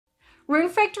Rune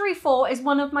Factory 4 is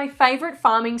one of my favourite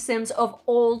farming sims of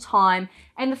all time,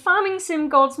 and the farming sim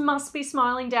gods must be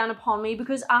smiling down upon me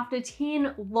because after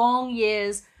 10 long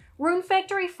years, Rune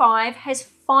Factory 5 has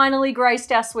finally graced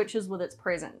our Switches with its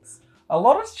presence. A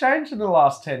lot has changed in the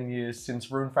last 10 years since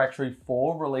Rune Factory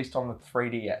 4 released on the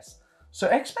 3DS, so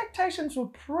expectations were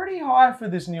pretty high for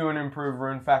this new and improved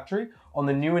Rune Factory on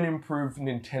the new and improved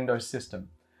Nintendo system.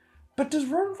 But does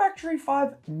Rune Factory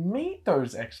 5 meet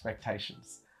those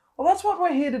expectations? Well, that's what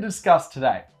we're here to discuss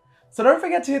today. So don't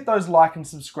forget to hit those like and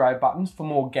subscribe buttons for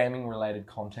more gaming related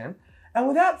content. And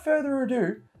without further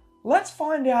ado, let's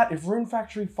find out if Rune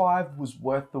Factory 5 was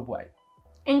worth the wait.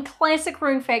 In classic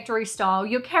Rune Factory style,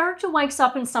 your character wakes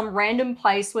up in some random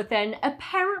place with an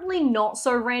apparently not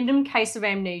so random case of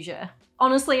amnesia.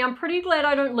 Honestly, I'm pretty glad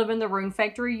I don't live in the Rune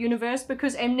Factory universe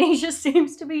because amnesia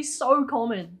seems to be so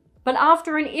common. But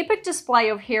after an epic display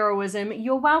of heroism,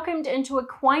 you're welcomed into a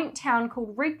quaint town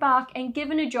called Uppbeat and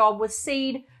given a job with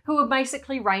Seed, who are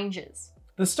basically rangers.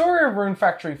 The story of Rune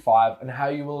Factory 5 and how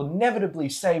you will inevitably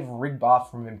save Uppbeat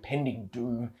from impending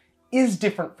doom is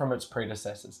different from its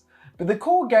predecessors, but the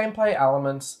core gameplay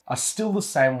elements are still the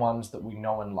same ones that we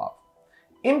know and love.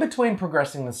 In between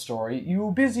progressing the story, you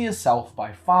will busy yourself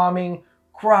by farming,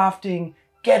 crafting,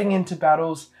 getting into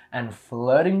battles, and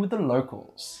flirting with the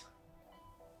locals.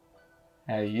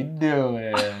 How you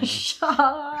doing? Shut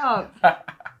up!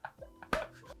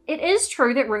 It is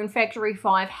true that Rune Factory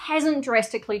 5 hasn't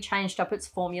drastically changed up its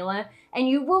formula, and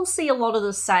you will see a lot of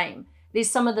the same. There's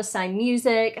some of the same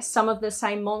music, some of the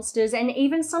same monsters, and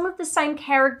even some of the same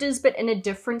characters but in a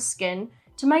different skin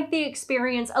to make the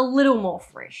experience a little more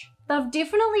fresh. They've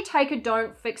definitely taken a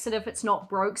don't fix it if it's not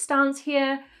broke stance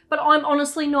here, but I'm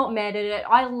honestly not mad at it.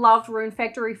 I loved Rune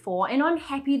Factory 4 and I'm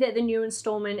happy that the new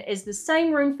installment is the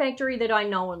same Rune Factory that I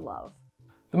know and love.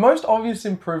 The most obvious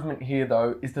improvement here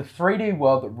though is the 3D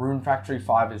world that Rune Factory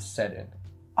 5 is set in.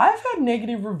 I've heard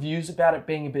negative reviews about it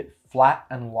being a bit flat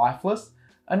and lifeless,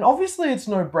 and obviously it's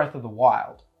no Breath of the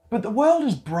Wild. But the world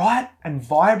is bright and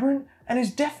vibrant and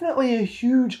is definitely a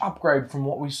huge upgrade from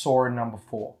what we saw in number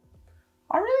 4.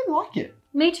 I really like it.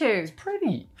 Me too. It's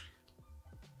pretty.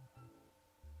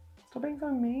 Stop being so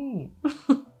mean.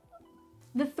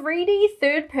 The 3D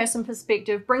third-person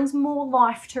perspective brings more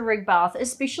life to Uppbeat,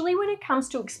 especially when it comes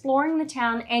to exploring the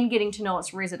town and getting to know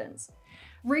its residents.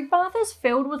 Uppbeat is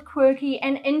filled with quirky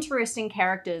and interesting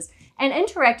characters, and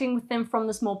interacting with them from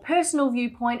this more personal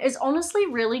viewpoint is honestly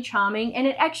really charming, and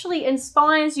it actually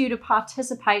inspires you to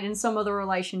participate in some of the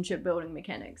relationship building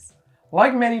mechanics.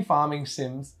 Like many farming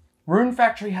sims, Rune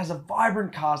Factory has a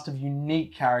vibrant cast of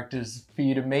unique characters for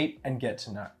you to meet and get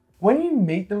to know. When you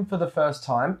meet them for the first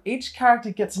time, each character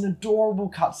gets an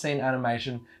adorable cutscene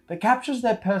animation that captures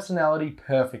their personality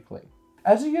perfectly.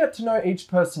 As you get to know each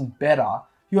person better,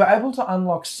 you are able to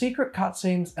unlock secret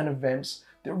cutscenes and events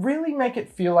that really make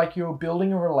it feel like you're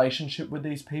building a relationship with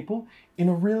these people in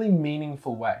a really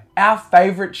meaningful way. Our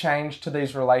favourite change to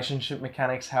these relationship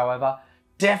mechanics, however,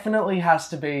 definitely has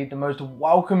to be the most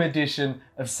welcome addition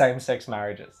of same-sex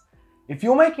marriages. If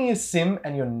you're making a sim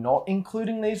and you're not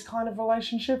including these kind of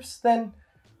relationships, then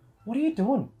what are you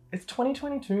doing? It's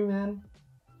 2022, man.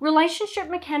 Relationship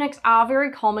mechanics are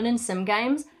very common in sim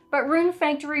games, but Rune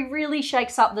Factory really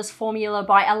shakes up this formula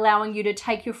by allowing you to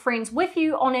take your friends with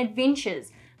you on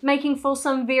adventures, making for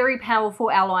some very powerful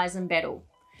allies in battle.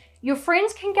 Your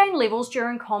friends can gain levels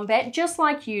during combat just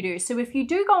like you do, so if you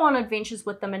do go on adventures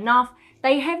with them enough,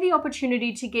 they have the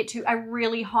opportunity to get to a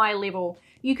really high level.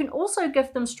 You can also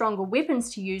gift them stronger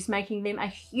weapons to use, making them a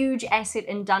huge asset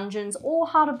in dungeons or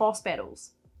harder boss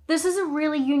battles. This is a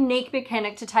really unique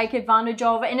mechanic to take advantage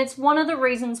of, and it's one of the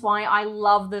reasons why I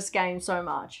love this game so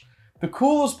much. The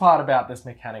coolest part about this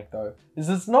mechanic though, is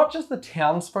it's not just the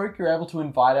townsfolk you're able to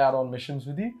invite out on missions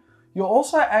with you, you're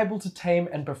also able to tame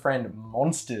and befriend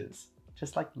monsters,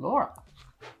 just like Laura.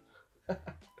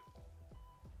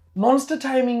 Monster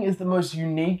taming is the most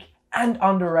unique and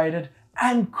underrated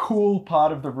and cool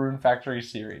part of the Rune Factory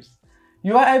series.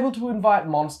 You are able to invite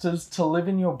monsters to live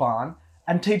in your barn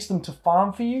and teach them to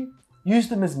farm for you, use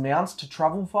them as mounts to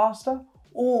travel faster,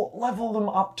 or level them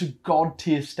up to god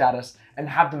tier status and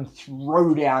have them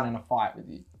throw down in a fight with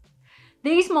you.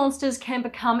 These monsters can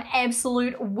become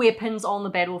absolute weapons on the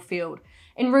battlefield.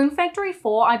 In Rune Factory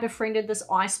 4, I befriended this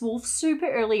ice wolf super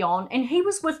early on, and he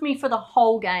was with me for the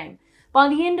whole game. By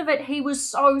the end of it, he was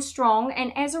so strong,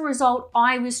 and as a result,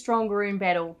 I was stronger in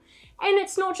battle. And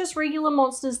it's not just regular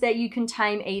monsters that you can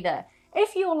tame either.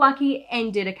 If you're lucky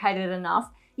and dedicated enough,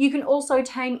 you can also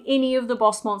tame any of the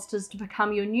boss monsters to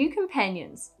become your new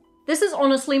companions. This is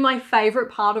honestly my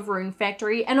favourite part of Rune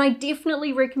Factory, and I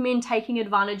definitely recommend taking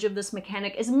advantage of this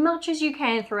mechanic as much as you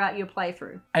can throughout your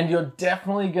playthrough. And you're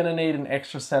definitely going to need an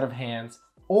extra set of hands,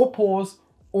 or paws,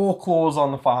 or claws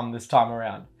on the farm this time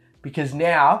around, because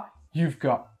now you've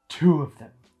got 2 of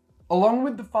them. Along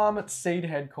with the farm at Seed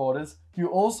Headquarters, you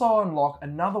also unlock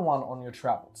another one on your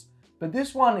travels. But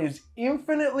this one is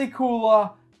infinitely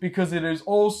cooler because it is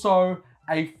also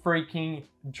a freaking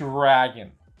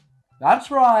dragon.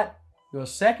 That's right, your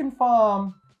second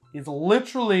farm is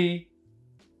literally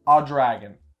a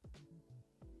dragon.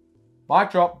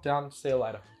 Mic drop, done, see you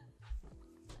later.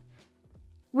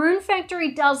 Rune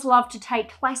Factory does love to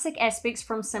take classic aspects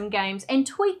from sim games and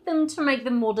tweak them to make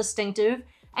them more distinctive,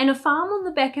 and a farm on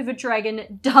the back of a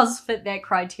dragon does fit that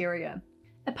criteria.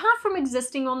 Apart from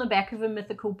existing on the back of a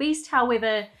mythical beast,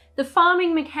 however, the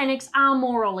farming mechanics are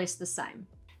more or less the same.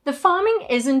 The farming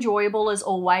is enjoyable as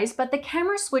always, but the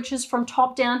camera switches from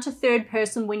top down to third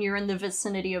person when you're in the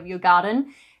vicinity of your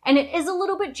garden, and it is a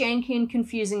little bit janky and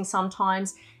confusing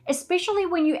sometimes, especially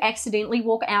when you accidentally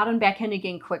walk out and back in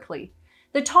again quickly.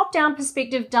 The top-down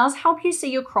perspective does help you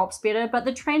see your crops better, but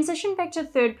the transition back to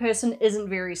third person isn't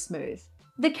very smooth.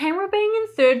 The camera being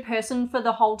in third person for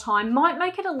the whole time might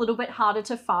make it a little bit harder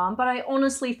to farm, but I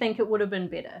honestly think it would have been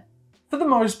better. For the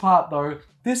most part though,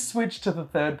 this switch to the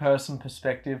third person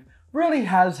perspective really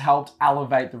has helped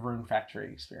elevate the Rune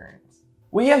Factory experience.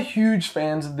 We are huge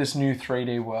fans of this new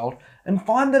 3D world and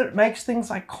find that it makes things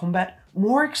like combat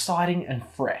more exciting and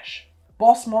fresh.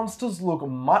 Boss monsters look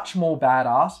much more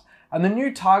badass, and the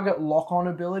new target lock-on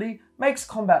ability makes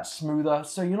combat smoother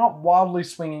so you're not wildly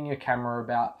swinging your camera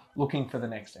about looking for the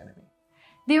next enemy.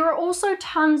 There are also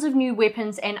tons of new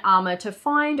weapons and armor to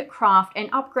find, craft, and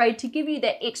upgrade to give you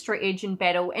that extra edge in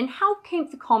battle and help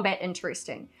keep the combat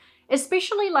interesting,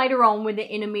 especially later on when the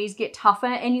enemies get tougher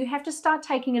and you have to start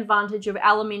taking advantage of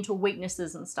elemental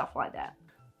weaknesses and stuff like that.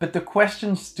 But the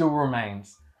question still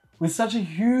remains, with such a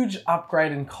huge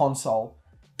upgrade in console,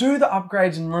 do the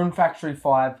upgrades in Rune Factory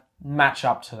 5 match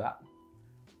up to that?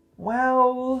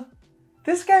 Well,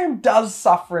 this game does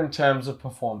suffer in terms of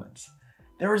performance.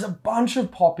 There is a bunch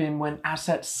of pop-in when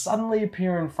assets suddenly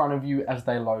appear in front of you as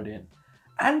they load in.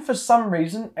 And for some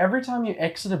reason, every time you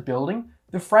exit a building,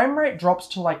 the frame rate drops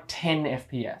to like 10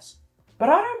 FPS. But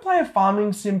I don't play a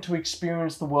farming sim to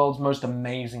experience the world's most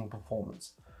amazing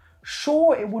performance.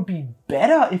 Sure, it would be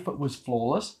better if it was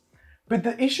flawless, but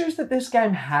the issues that this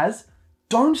game has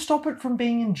don't stop it from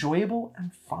being enjoyable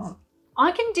and fun.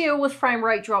 I can deal with frame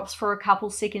rate drops for a couple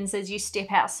seconds as you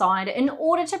step outside in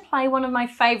order to play one of my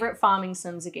favourite farming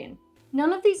sims again.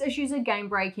 None of these issues are game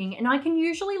breaking, and I can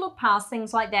usually look past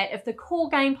things like that if the core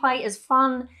gameplay is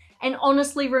fun, and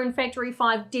honestly Rune Factory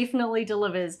 5 definitely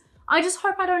delivers. I just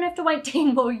hope I don't have to wait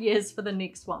 10 more years for the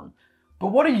next one.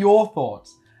 But what are your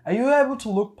thoughts? Are you able to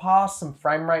look past some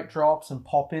frame rate drops and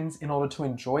pop-ins in order to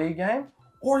enjoy a game?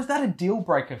 Or is that a deal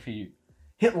breaker for you?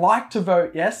 Hit like to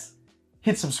vote yes.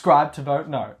 Hit subscribe to vote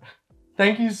no.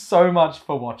 Thank you so much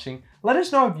for watching. Let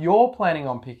us know if you're planning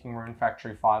on picking Rune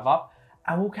Factory 5 up,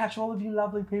 and we'll catch all of you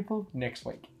lovely people next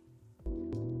week.